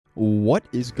What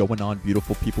is going on,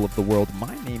 beautiful people of the world?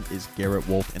 My name is Garrett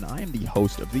Wolf, and I am the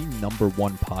host of the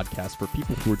 #1 podcast for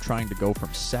people who are trying to go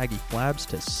from saggy flabs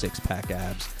to six-pack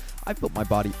abs. I've built my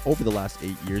body over the last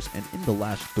 8 years, and in the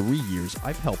last 3 years,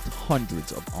 I've helped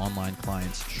hundreds of online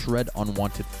clients shred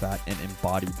unwanted fat and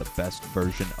embody the best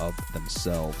version of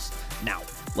themselves. Now,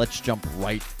 let's jump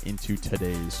right into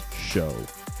today's show.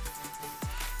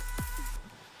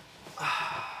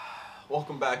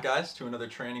 Welcome back, guys, to another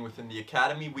training within the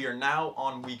Academy. We are now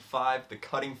on week 5, the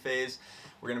cutting phase.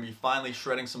 We're going to be finally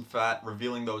shredding some fat,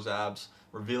 revealing those abs,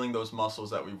 revealing those muscles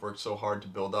that we've worked so hard to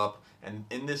build up. And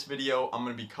in this video, I'm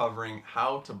going to be covering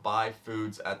how to buy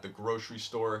foods at the grocery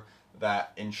store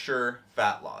that ensure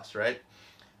fat loss, right?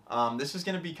 This is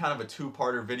going to be kind of a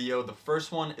two-parter video. The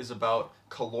first one is about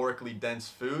calorically dense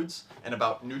foods and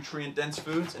about nutrient dense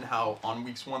foods, and how on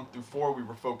weeks 1 through 4 we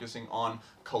were focusing on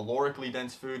calorically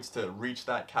dense foods to reach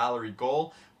that calorie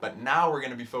goal. But now we're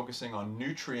going to be focusing on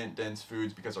nutrient dense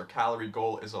foods because our calorie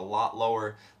goal is a lot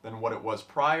lower than what it was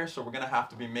prior. So we're going to have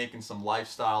to be making some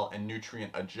lifestyle and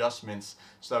nutrient adjustments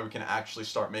so that we can actually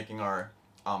start making our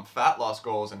fat loss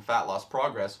goals and fat loss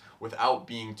progress without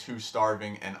being too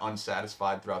starving and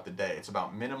unsatisfied throughout the day. It's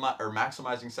about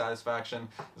maximizing satisfaction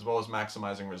as well as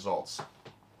maximizing results.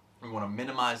 We want to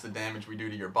minimize the damage we do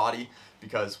to your body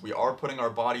because we are putting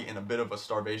our body in a bit of a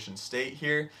starvation state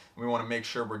here. We want to make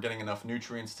sure we're getting enough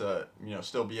nutrients to,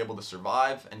 still be able to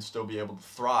survive and still be able to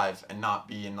thrive and not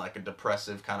be in like a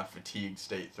depressive kind of fatigue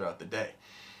state throughout the day.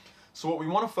 So what we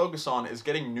want to focus on is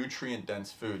getting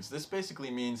nutrient-dense foods. This basically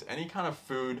means any kind of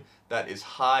food that is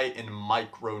high in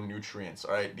micronutrients,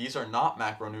 all right? These are not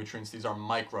macronutrients, these are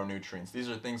micronutrients. These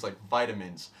are things like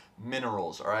vitamins,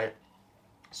 minerals, all right?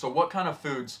 So what kind of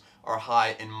foods are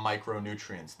high in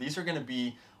micronutrients? These are going to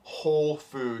be whole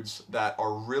foods that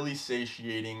are really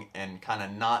satiating and kind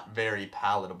of not very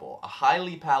palatable. A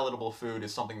highly palatable food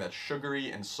is something that's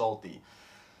sugary and salty.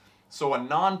 So a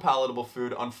non-palatable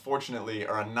food, unfortunately,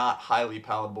 or a not highly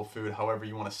palatable food, however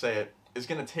you want to say it, is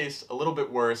going to taste a little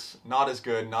bit worse, not as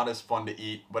good, not as fun to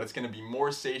eat, but it's going to be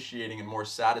more satiating and more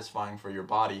satisfying for your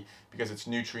body because it's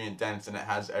nutrient dense and it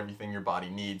has everything your body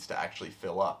needs to actually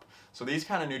fill up. So these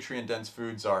kind of nutrient dense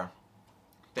foods are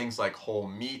things like whole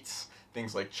meats,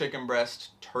 things like chicken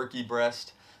breast, turkey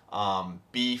breast,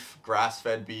 beef,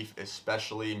 grass-fed beef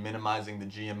especially, minimizing the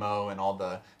GMO and all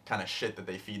the kind of shit that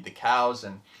they feed the cows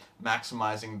and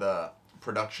maximizing the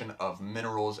production of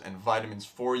minerals and vitamins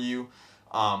for you.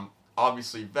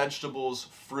 Obviously, vegetables,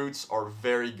 fruits are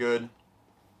very good.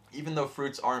 Even though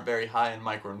fruits aren't very high in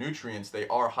micronutrients, they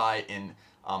are high in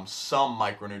some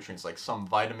micronutrients, like some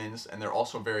vitamins, and they're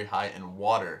also very high in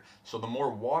water. So the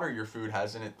more water your food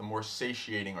has in it, the more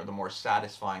satiating or the more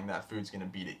satisfying that food's going to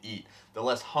be to eat. The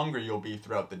less hungry you'll be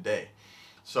throughout the day.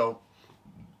 So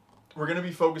we're going to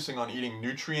be focusing on eating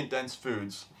nutrient-dense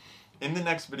foods. In the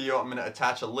next video, I'm going to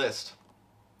attach a list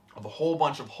of a whole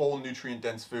bunch of whole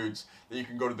nutrient-dense foods that you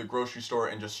can go to the grocery store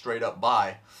and just straight up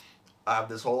buy. I have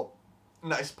this whole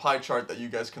nice pie chart that you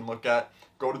guys can look at.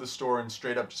 Go to the store and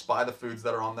straight up just buy the foods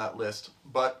that are on that list.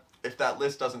 But if that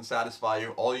list doesn't satisfy you,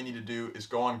 all you need to do is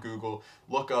go on Google,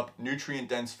 look up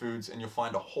nutrient-dense foods, and you'll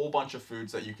find a whole bunch of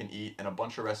foods that you can eat and a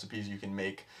bunch of recipes you can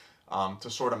make to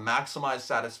sort of maximize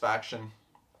satisfaction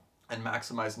and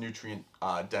maximize nutrient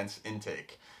dense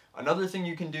intake. Another thing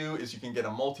you can do is you can get a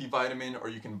multivitamin or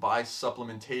you can buy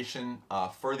supplementation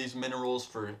for these minerals,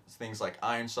 for things like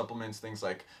iron supplements, things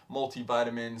like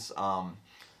multivitamins.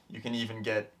 You can even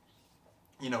get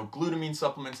glutamine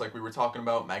supplements like we were talking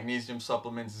about, magnesium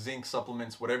supplements, zinc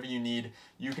supplements, whatever you need,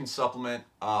 you can supplement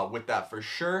with that for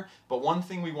sure. But one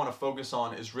thing we want to focus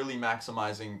on is really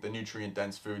maximizing the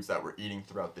nutrient-dense foods that we're eating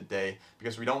throughout the day,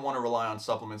 because we don't want to rely on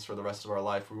supplements for the rest of our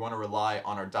life. We want to rely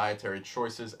on our dietary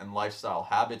choices and lifestyle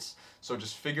habits. So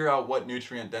just figure out what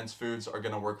nutrient-dense foods are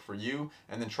going to work for you,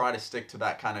 and then try to stick to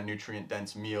that kind of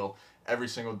nutrient-dense meal every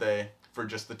single day for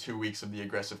just the 2 weeks of the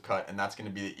aggressive cut, and that's going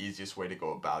to be the easiest way to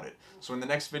go about it. So in the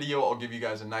next video, I'll give you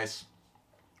guys a nice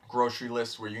grocery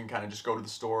list where you can kind of just go to the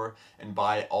store and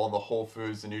buy all the whole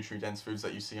foods, the nutrient-dense foods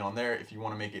that you see on there if you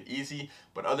want to make it easy.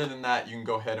 But other than that, you can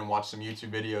go ahead and watch some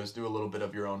YouTube videos, do a little bit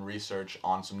of your own research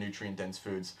on some nutrient-dense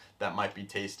foods that might be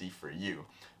tasty for you.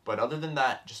 But other than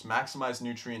that, just maximize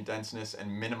nutrient denseness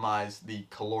and minimize the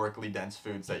calorically dense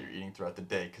foods that you're eating throughout the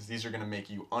day, because these are going to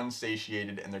make you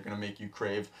unsatiated and they're going to make you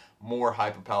crave more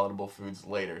hyperpalatable foods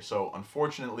later. So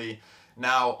unfortunately,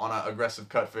 Now, on an aggressive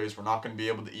cut phase, we're not going to be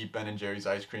able to eat Ben & Jerry's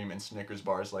ice cream and Snickers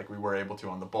bars like we were able to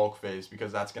on the bulk phase,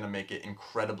 because that's going to make it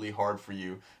incredibly hard for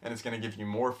you, and it's going to give you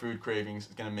more food cravings,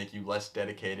 it's going to make you less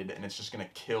dedicated, and it's just going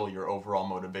to kill your overall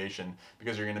motivation,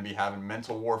 because you're going to be having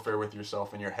mental warfare with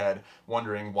yourself in your head,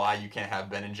 wondering why you can't have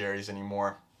Ben & Jerry's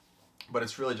anymore. But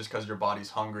it's really just because your body's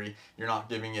hungry, you're not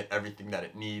giving it everything that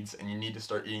it needs, and you need to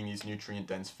start eating these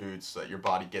nutrient-dense foods so that your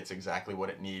body gets exactly what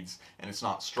it needs, and it's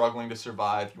not struggling to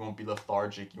survive, you won't be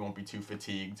lethargic, you won't be too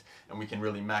fatigued, and we can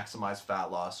really maximize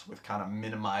fat loss with kind of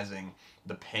minimizing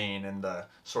the pain and the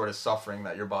sort of suffering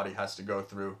that your body has to go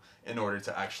through in order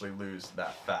to actually lose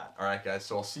that fat. Alright guys,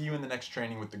 so I'll see you in the next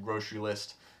training with the grocery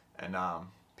list, and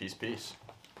peace.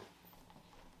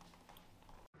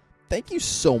 Thank you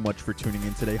so much for tuning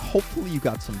in today. Hopefully you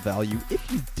got some value. If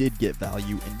you did get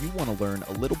value and you want to learn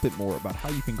a little bit more about how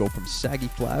you can go from saggy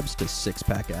flabs to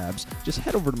six-pack abs, just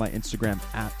head over to my Instagram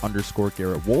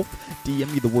 @_Garrett Wolf,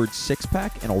 DM me the word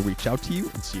six-pack, and I'll reach out to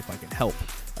you and see if I can help.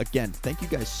 Again, thank you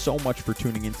guys so much for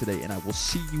tuning in today, and I will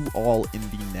see you all in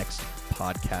the next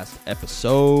podcast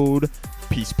episode.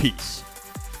 Peace.